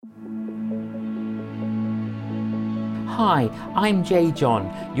Hi, I'm J.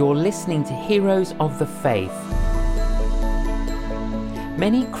 John. You're listening to Heroes of the Faith.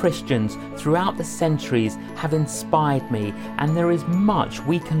 Many Christians throughout the centuries have inspired me, and there is much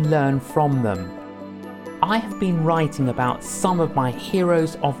we can learn from them. I have been writing about some of my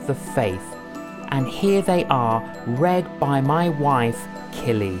heroes of the faith, and here they are, read by my wife,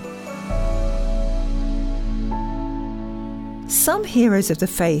 Killy. Some heroes of the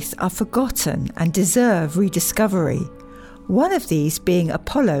faith are forgotten and deserve rediscovery. One of these being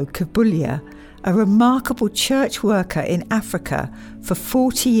Apollo Kubulya, a remarkable church worker in Africa for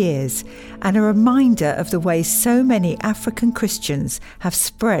 40 years and a reminder of the way so many African Christians have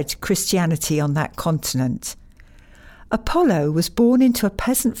spread Christianity on that continent. Apollo was born into a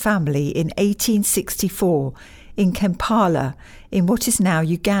peasant family in 1864 in Kampala, in what is now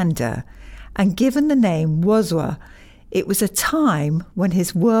Uganda, and given the name Wozwa. It was a time when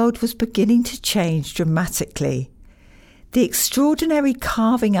his world was beginning to change dramatically. The extraordinary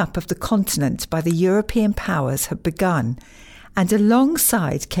carving up of the continent by the European powers had begun, and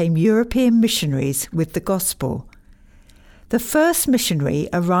alongside came European missionaries with the gospel. The first missionary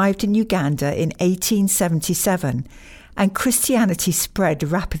arrived in Uganda in 1877, and Christianity spread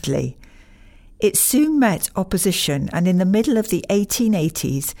rapidly. It soon met opposition, and in the middle of the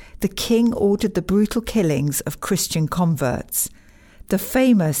 1880s, the king ordered the brutal killings of Christian converts, the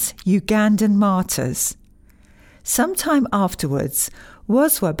famous Ugandan martyrs. Sometime afterwards,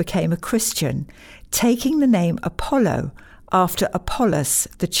 Wozwa became a Christian, taking the name Apollo after Apollos,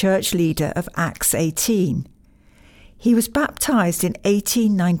 the church leader of Acts 18. He was baptized in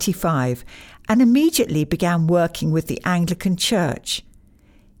 1895 and immediately began working with the Anglican Church.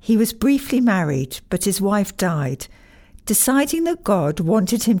 He was briefly married, but his wife died. Deciding that God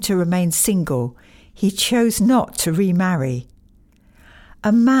wanted him to remain single, he chose not to remarry.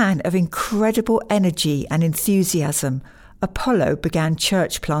 A man of incredible energy and enthusiasm, Apollo began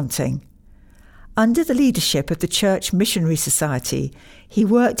church planting. Under the leadership of the Church Missionary Society, he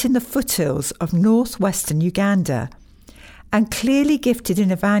worked in the foothills of northwestern Uganda, and clearly gifted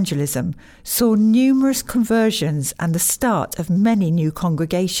in evangelism, saw numerous conversions and the start of many new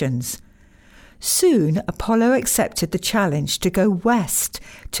congregations. Soon, Apollo accepted the challenge to go west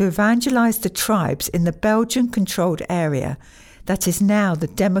to evangelize the tribes in the Belgian-controlled area that is now the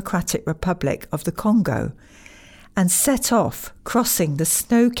Democratic Republic of the Congo, and set off, crossing the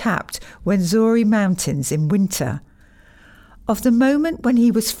snow-capped Wenzori Mountains in winter. Of the moment when he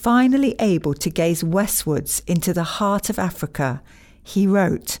was finally able to gaze westwards into the heart of Africa, he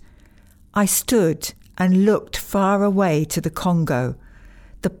wrote, "I stood and looked far away to the Congo.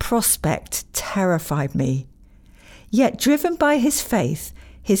 The prospect terrified me. Yet driven by his faith,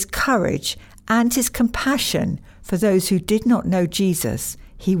 his courage, and his compassion for those who did not know Jesus,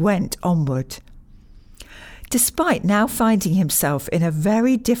 he went onward." Despite now finding himself in a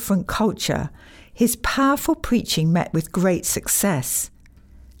very different culture, his powerful preaching met with great success.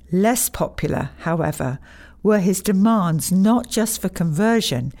 Less popular, however, were his demands not just for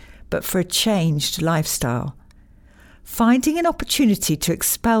conversion, but for a changed lifestyle. Finding an opportunity to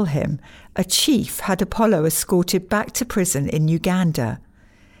expel him, a chief had Apollo escorted back to prison in Uganda.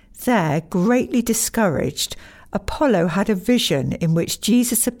 There, greatly discouraged, Apollo had a vision in which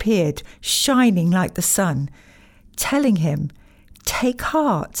Jesus appeared shining like the sun, telling him, "Take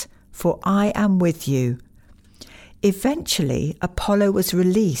heart, for I am with you." Eventually, Apollo was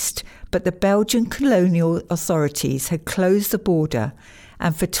released, but the Belgian colonial authorities had closed the border,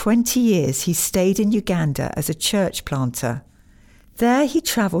 and for 20 years he stayed in Uganda as a church planter. There he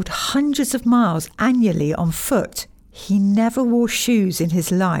travelled hundreds of miles annually on foot. He never wore shoes in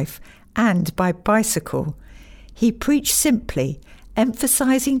his life, and by bicycle. He preached simply,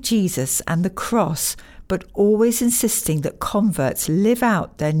 emphasising Jesus and the cross, but always insisting that converts live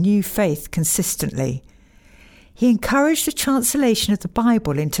out their new faith consistently. He encouraged the translation of the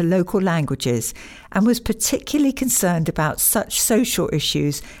Bible into local languages and was particularly concerned about such social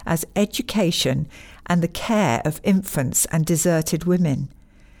issues as education and the care of infants and deserted women.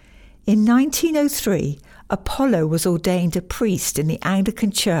 In 1903, Apollo was ordained a priest in the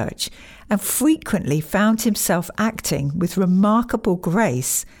Anglican Church and frequently found himself acting with remarkable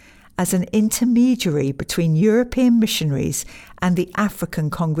grace as an intermediary between European missionaries and the African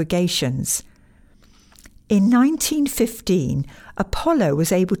congregations. In 1915, Apollo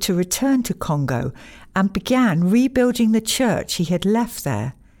was able to return to Congo and began rebuilding the church he had left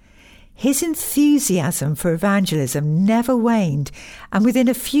there. His enthusiasm for evangelism never waned, and within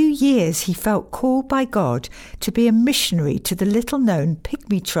a few years he felt called by God to be a missionary to the little-known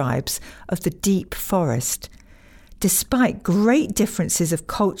pygmy tribes of the deep forest. Despite great differences of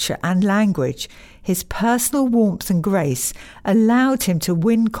culture and language, his personal warmth and grace allowed him to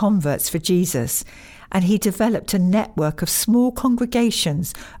win converts for Jesus, and he developed a network of small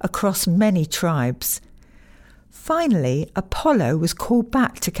congregations across many tribes. Finally, Apollo was called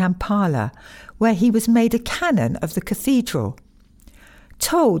back to Kampala, where he was made a canon of the cathedral.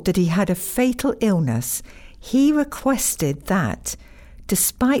 Told that he had a fatal illness, he requested that,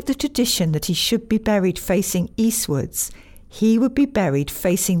 despite the tradition that he should be buried facing eastwards, he would be buried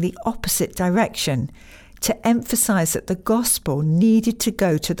facing the opposite direction, to emphasize that the gospel needed to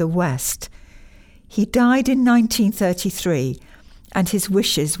go to the west. He died in 1933, and his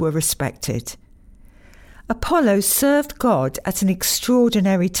wishes were respected. Apollo served God at an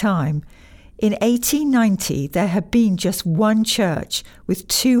extraordinary time. In 1890, there had been just one church with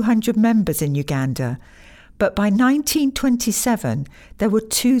 200 members in Uganda, but by 1927, there were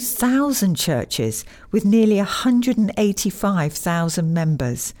 2,000 churches with nearly 185,000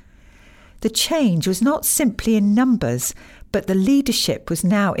 members. The change was not simply in numbers, but the leadership was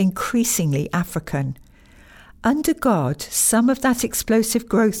now increasingly African. Under God, some of that explosive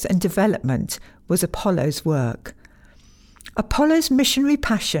growth and development was Apollo's work. Apollo's missionary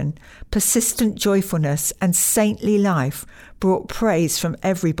passion, persistent joyfulness, and saintly life brought praise from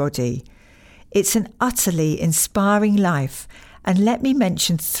everybody. It's an utterly inspiring life, and let me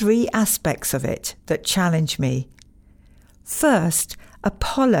mention 3 aspects of it that challenge me. First,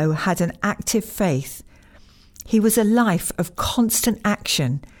 Apollo had an active faith. He was a life of constant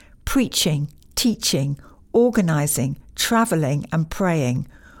action, preaching, teaching, organising, travelling and praying.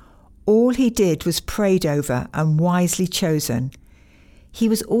 All he did was prayed over and wisely chosen. He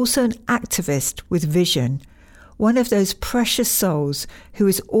was also an activist with vision, one of those precious souls who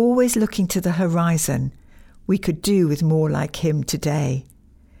is always looking to the horizon. We could do with more like him today.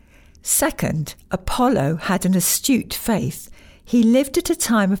 Second, Apollo had an astute faith. He lived at a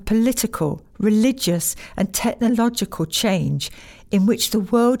time of political, religious and technological change in which the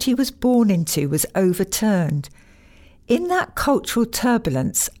world he was born into was overturned. In that cultural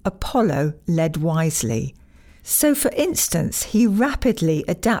turbulence, Apollo led wisely. So, for instance, he rapidly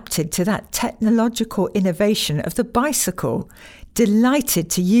adapted to that technological innovation of the bicycle, delighted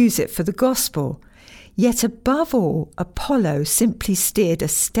to use it for the gospel. Yet above all, Apollo simply steered a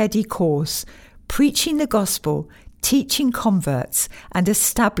steady course, preaching the gospel, teaching converts, and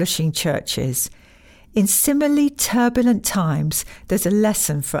establishing churches. In similarly turbulent times, there's a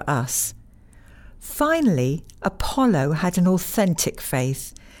lesson for us. Finally, Apollo had an authentic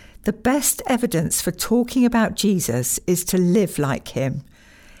faith. The best evidence for talking about Jesus is to live like him.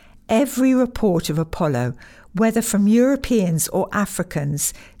 Every report of Apollo, whether from Europeans or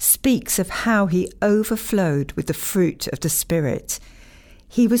Africans, speaks of how he overflowed with the fruit of the Spirit.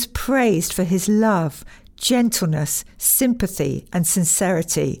 He was praised for his love, gentleness, sympathy, and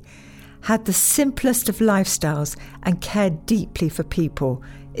sincerity, had the simplest of lifestyles, and cared deeply for people,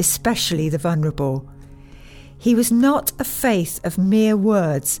 especially the vulnerable. He was not a faith of mere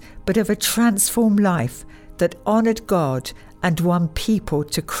words, but of a transformed life that honoured God and won people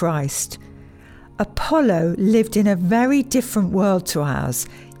to Christ. Apollo lived in a very different world to ours,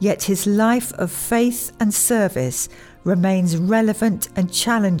 yet his life of faith and service remains relevant and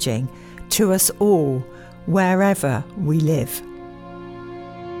challenging to us all, wherever we live.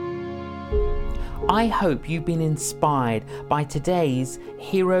 I hope you've been inspired by today's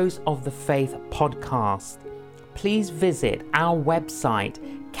Heroes of the Faith podcast. Please visit our website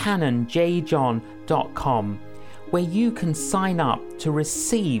canonjjohn.com, where you can sign up to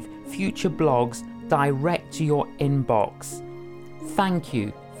receive future blogs direct to your inbox. Thank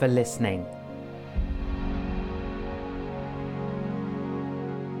you for listening.